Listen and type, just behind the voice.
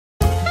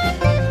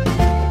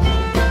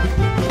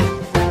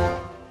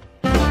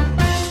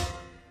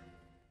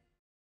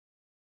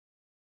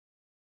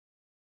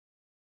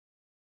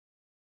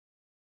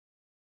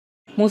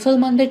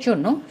মুসলমানদের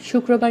জন্য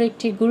শুক্রবার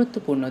একটি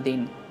গুরুত্বপূর্ণ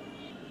দিন।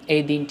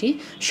 এই দিনটি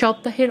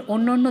সপ্তাহের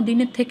অন্যান্য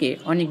দিনের থেকে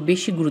অনেক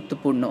বেশি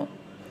গুরুত্বপূর্ণ।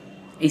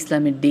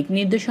 ইসলামের দিক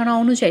নির্দেশনা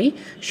অনুযায়ী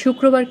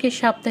শুক্রবারকে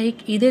সাপ্তাহিক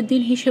ঈদের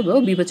দিন হিসেবেও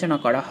বিবেচনা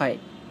করা হয়।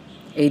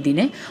 এই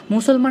দিনে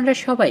মুসলমানরা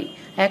সবাই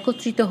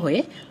একত্রিত হয়ে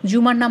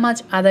জুমার নামাজ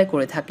আদায়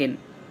করে থাকেন।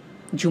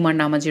 জুমার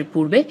নামাজের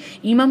পূর্বে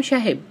ইমাম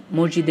সাহেব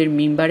মসজিদের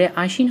মিম্বারে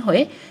আসীন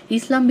হয়ে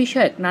ইসলাম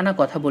বিষয়ক নানা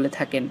কথা বলে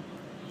থাকেন।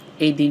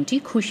 এই দিনটি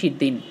খুশির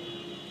দিন।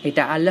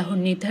 এটা আল্লাহর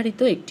নির্ধারিত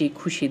একটি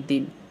খুশির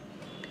দিন।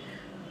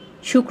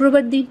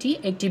 শুক্রবার দিনটি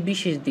একটি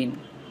বিশেষ দিন।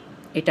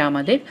 এটা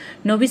আমাদের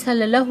নবী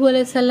সাল্লাল্লাহু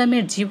আলাইহি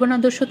সাল্লামের জীবন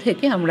আদর্শ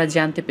থেকে আমরা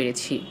জানতে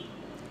পেরেছি।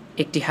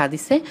 একটি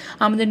হাদিসে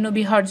আমাদের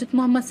নবী হযরত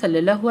মুহাম্মদ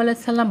সাল্লাল্লাহু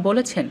আলাইহি সাল্লাম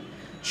বলেছেন,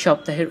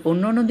 সপ্তাহের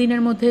অন্যান্য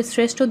দিনের মধ্যে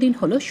শ্রেষ্ঠ দিন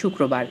হলো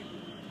শুক্রবার।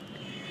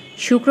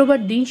 শুক্রবার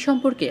দিন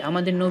সম্পর্কে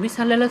আমাদের নবী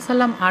সাল্লাল্লাহু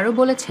সাল্লাম আরও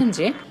বলেছেন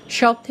যে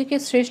সব থেকে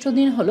শ্রেষ্ঠ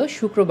দিন হলো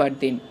শুক্রবার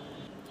দিন।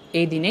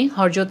 এই দিনেই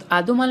হযরত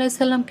আদম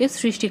আলাইসাল্লামকে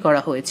সৃষ্টি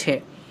করা হয়েছে।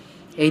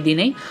 এই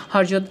দিনেই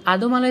হযরত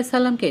আদম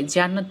আলাইসাল্লামকে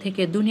জান্নাত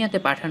থেকে দুনিয়াতে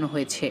পাঠানো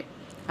হয়েছে।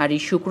 আর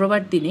এই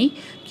শুক্রবার দিনেই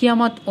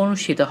কিয়ামত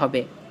অনুষ্ঠিত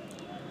হবে।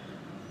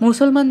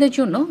 মুসলমানদের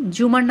জন্য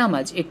জুমার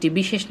নামাজ একটি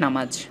বিশেষ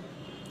নামাজ।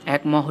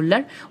 এক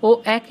মহল্লার ও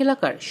এক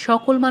এলাকার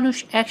সকল মানুষ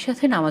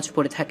একসাথে নামাজ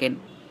পড়ে থাকেন।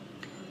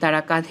 তারা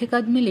কাঁধে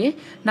কাঁধ মিলিয়ে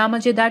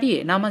নামাজে দাঁড়িয়ে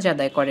নামাজ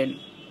আদায় করেন।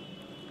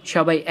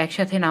 সবাই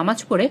একসাথে নামাজ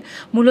পড়ে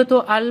মূলত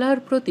আল্লাহর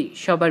প্রতি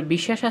সবার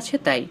বিশ্বাস আছে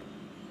তাই।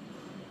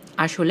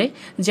 আসলে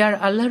যার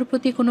আল্লাহর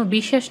প্রতি কোনো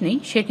বিশ্বাস নেই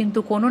সে কিন্তু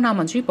কোনো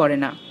নামাজই পড়ে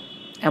না,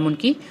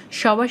 এমনকি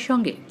সবার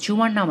সঙ্গে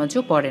জুমার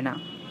নামাজও পড়ে না।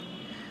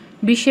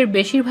 বিশ্বের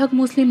বেশিরভাগ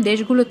মুসলিম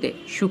দেশগুলোতে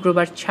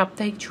শুক্রবার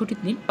সাপ্তাহিক ছুটির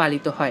দিন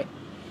পালিত হয়।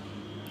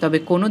 তবে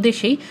কোনো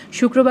দেশেই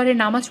শুক্রবারে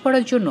নামাজ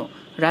পড়ার জন্য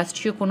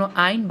রাষ্ট্রীয় কোনো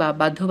আইন বা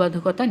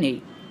বাধ্যবাধকতা নেই।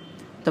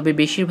 তবে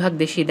বেশিরভাগ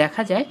দেশেই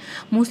দেখা যায়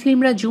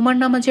মুসলিমরা জুমার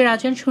নামাজের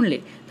আজান শুনলে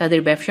তাদের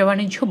ব্যবসা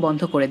বাণিজ্য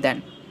বন্ধ করে দেন।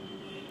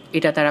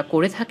 এটা তারা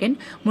করে থাকেন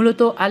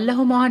মূলত আল্লাহ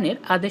মহানের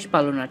আদেশ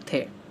পালনার্থে।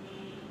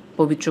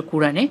 পবিত্র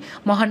কুরআনে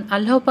মহান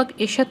আল্লাহ পাক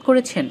ইরশাদ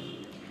করেছেন,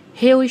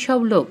 হে ওই সব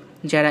লোক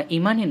যারা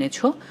ঈমান এনেছ,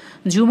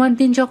 জুমার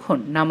দিন যখন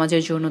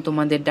নামাজের জন্য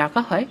তোমাদের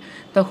ডাকা হয়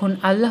তখন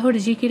আল্লাহর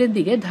জিকিরের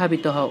দিকে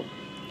ধাবিত হও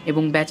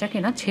এবং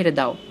বেচাকেনা ছেড়ে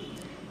দাও।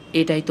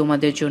 এটাই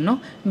তোমাদের জন্য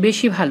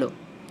বেশি ভালো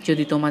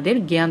যদি তোমাদের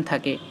জ্ঞান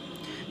থাকে।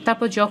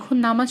 তারপর যখন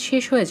নামাজ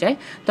শেষ হয়ে যায়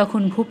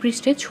তখন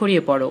ভূপৃষ্ঠে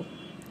ছড়িয়ে পড়ো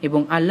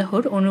এবং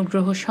আল্লাহর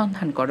অনুগ্রহ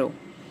সন্ধান করো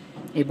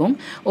এবং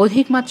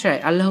অধিক মাত্রায়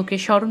আল্লাহকে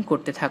স্মরণ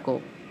করতে থাকো।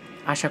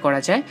 আশা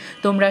করা যায়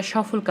তোমরা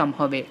সফলকাম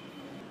হবে।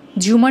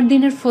 জুমার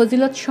দিনের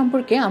ফজিলত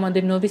সম্পর্কে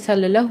আমাদের নবী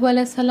সাল্লাল্লাহু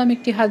আলাইহি সাল্লাম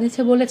একটি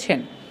হাদিসে বলেছেন,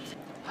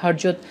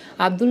 হযরত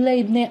আব্দুল্লাহ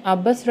ইবনে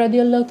আব্বাস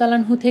রাদিয়াল্লাহু তাআলা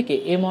আনহু থেকে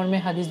এ মর্মে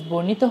হাদিস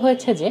বর্ণিত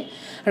হয়েছে যে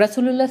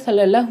রাসূলুল্লাহ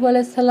সাল্লাল্লাহু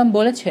আলাইহি সাল্লাম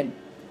বলেছেন,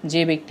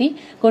 যে ব্যক্তি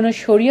কোনো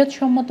শরীয়ত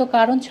সম্মত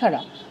কারণ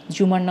ছাড়া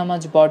জুমার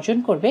নামাজ বর্জন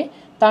করবে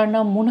তার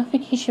নাম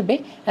মুনাফিক হিসেবে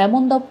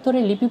এমন দপ্তরে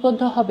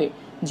লিপিবদ্ধ হবে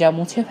যা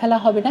মুছে ফেলা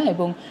হবে না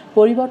এবং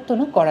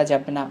পরিবর্তনও করা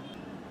যাবে না।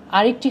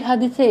 আরেকটি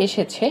হাদিসে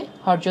এসেছে,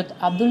 হযরত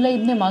আব্দুল্লাহ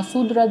ইবনে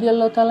মাসউদ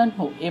রাদিয়াল্লাহু তাআলা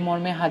আনহু এ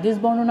মর্মে হাদিস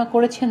বর্ণনা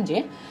করেছেন যে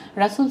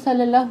রাসূল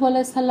সাল্লাল্লাহু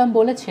আলাইহি সাল্লাম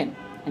বলেছেন,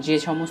 যে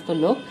সমস্ত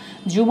লোক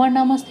জুমার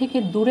নামাজ থেকে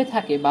দূরে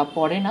থাকে বা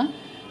পড়ে না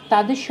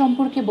তাদের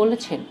সম্পর্কে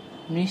বলেছেন,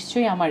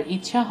 নিশ্চয়ই আমার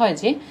ইচ্ছা হয়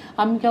যে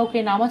আমি কাউকে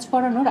নামাজ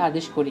পড়ানোর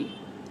আদেশ করি,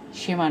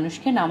 সে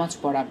মানুষকে নামাজ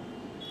পড়াক।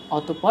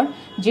 অতঃপর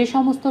যে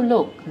সমস্ত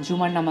লোক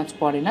জুমার নামাজ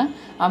পড়ে না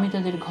আমি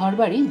তাদের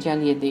ঘরবাড়ি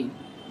জ্বালিয়ে দেই।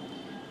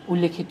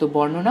 উল্লেখিত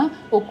বর্ণনা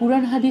ও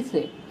কুরআন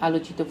হাদিসে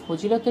আলোচিত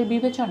ফজিলতের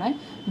বিবেচনায়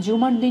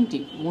জুমার দিনটি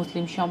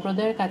মুসলিম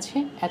সম্প্রদায়ের কাছে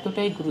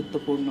এতটাই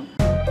গুরুত্বপূর্ণ।